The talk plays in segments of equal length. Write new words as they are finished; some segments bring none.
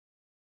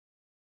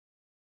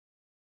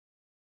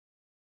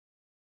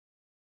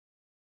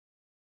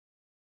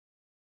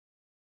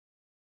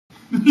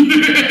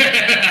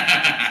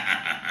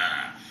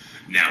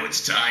Now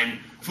it's time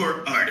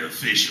for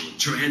artificial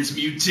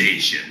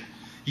transmutation.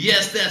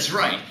 Yes, that's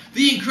right.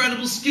 The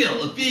incredible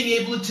skill of being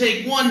able to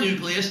take one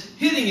nucleus,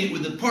 hitting it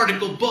with a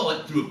particle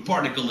bullet through a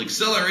particle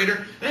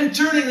accelerator, and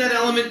turning that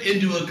element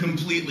into a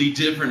completely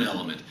different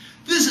element.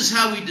 This is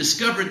how we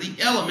discovered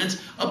the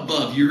elements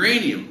above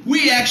uranium.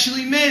 We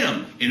actually made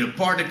them in a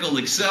particle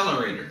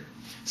accelerator.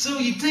 So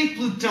you take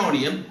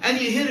plutonium and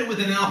you hit it with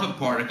an alpha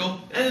particle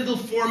and it'll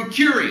form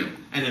curium.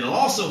 And it'll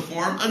also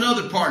form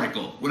another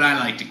particle, what I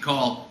like to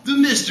call the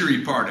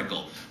mystery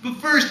particle. But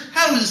first,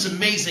 how is this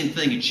amazing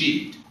thing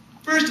achieved?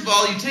 First of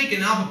all, you take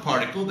an alpha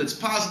particle that's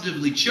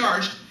positively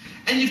charged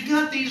and you've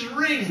got these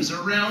rings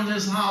around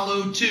this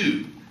hollow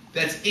tube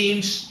that's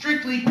aimed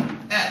strictly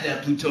at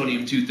that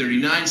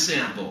plutonium-239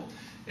 sample.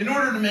 In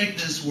order to make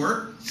this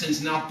work, since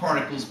an alpha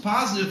particle is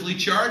positively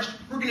charged,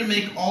 we're going to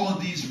make all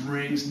of these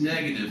rings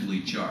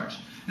negatively charged.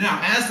 Now,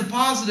 as the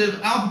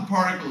positive alpha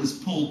particle is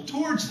pulled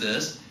towards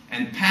this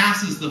and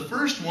passes the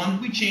first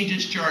one, we change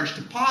its charge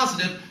to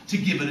positive to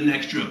give it an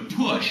extra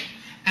push.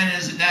 And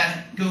as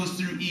that goes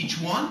through each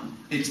one,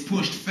 it's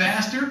pushed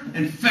faster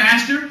and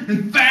faster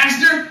and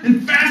faster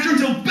and faster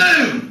until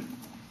boom!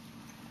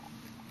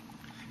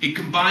 It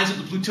combines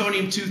with the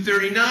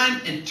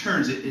plutonium-239 and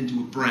turns it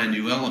into a brand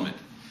new element.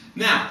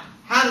 Now,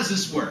 how does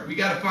this work? We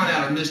got to find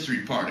out our mystery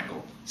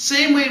particle.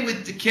 Same way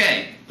with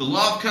decay. The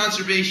law of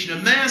conservation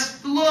of mass,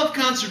 the law of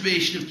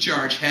conservation of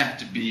charge have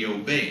to be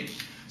obeyed.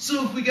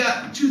 So if we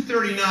got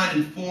 239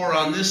 and 4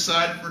 on this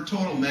side for a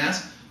total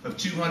mass of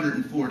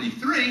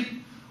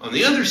 243, on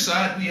the other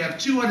side we have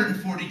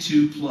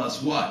 242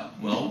 plus what?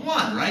 Well,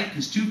 1, right?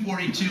 Because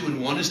 242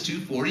 and 1 is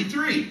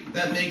 243.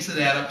 That makes it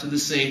add up to the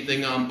same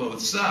thing on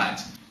both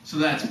sides. So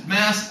that's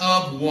mass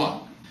of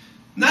 1.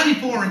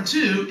 94 and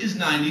 2 is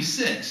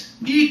 96,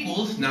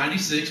 equals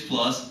 96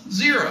 plus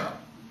 0.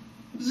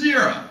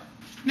 0.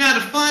 Now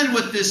to find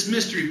what this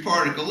mystery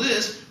particle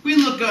is, we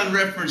look on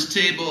reference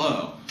table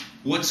O.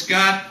 What's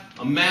got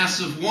a mass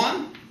of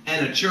 1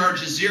 and a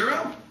charge of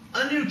 0?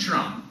 A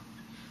neutron.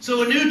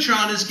 So a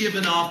neutron is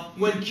given off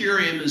when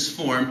curium is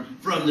formed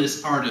from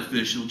this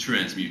artificial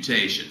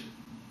transmutation.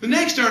 The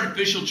next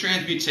artificial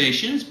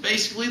transmutation is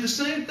basically the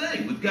same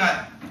thing. We've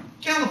got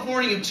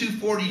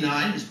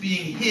Californium-249 is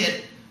being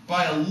hit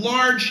by a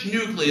large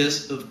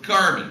nucleus of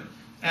carbon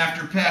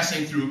after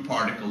passing through a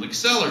particle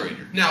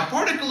accelerator. Now, a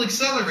particle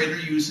accelerator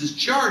uses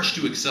charge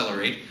to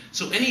accelerate,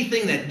 so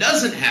anything that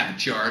doesn't have a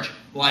charge,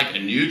 like a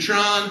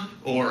neutron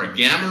or a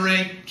gamma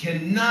ray,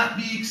 cannot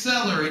be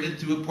accelerated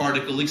through a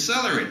particle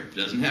accelerator. If it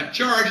doesn't have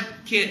charge,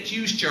 can't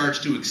use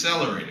charge to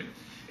accelerate it.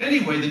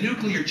 Anyway, the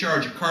nuclear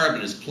charge of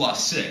carbon is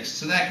 +6,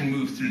 so that can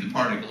move through the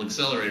particle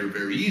accelerator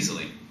very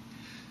easily.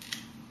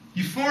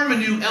 You form a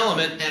new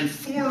element and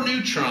 4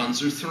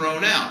 neutrons are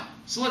thrown out.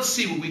 So let's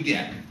see what we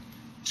get.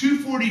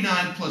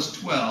 249 plus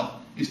 12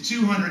 is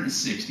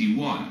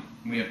 261.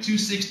 We have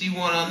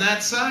 261 on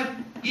that side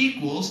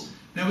equals,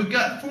 now we've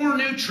got 4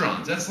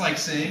 neutrons. That's like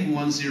saying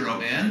 10N,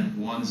 10N,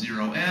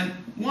 10N,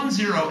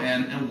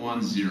 and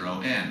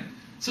 10N.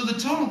 So the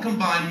total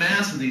combined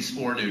mass of these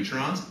 4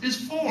 neutrons is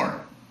 4.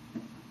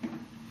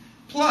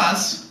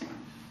 Plus,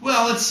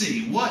 well, let's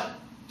see, what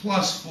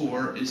plus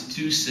 4 is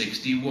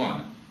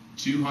 261?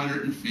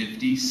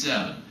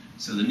 257.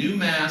 So the new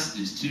mass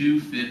is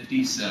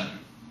 257.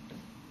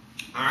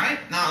 All right,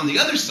 now on the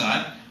other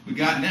side, we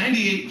got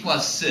 98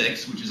 plus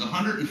 6, which is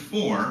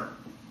 104,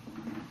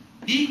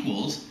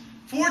 equals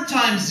 4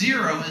 times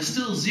 0 is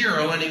still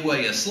 0 any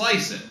way you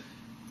slice it.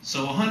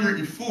 So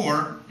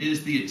 104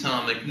 is the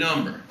atomic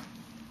number.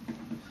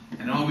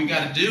 And all we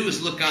got to do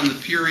is look on the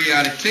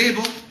periodic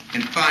table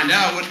and find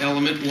out what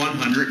element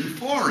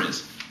 104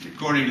 is.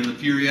 According to the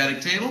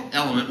periodic table,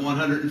 element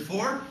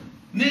 104,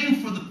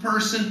 named for the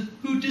person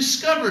who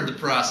discovered the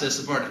process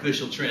of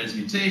artificial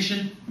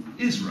transmutation,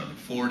 is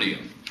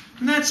Rutherfordium.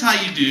 And that's how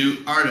you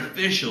do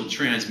artificial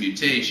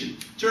transmutation,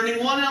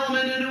 turning one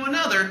element into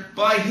another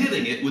by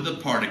hitting it with a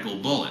particle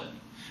bullet,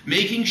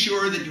 making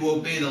sure that you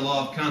obey the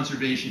law of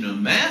conservation of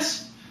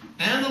mass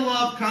and the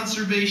law of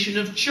conservation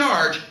of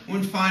charge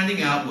when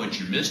finding out what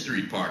your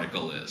mystery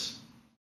particle is.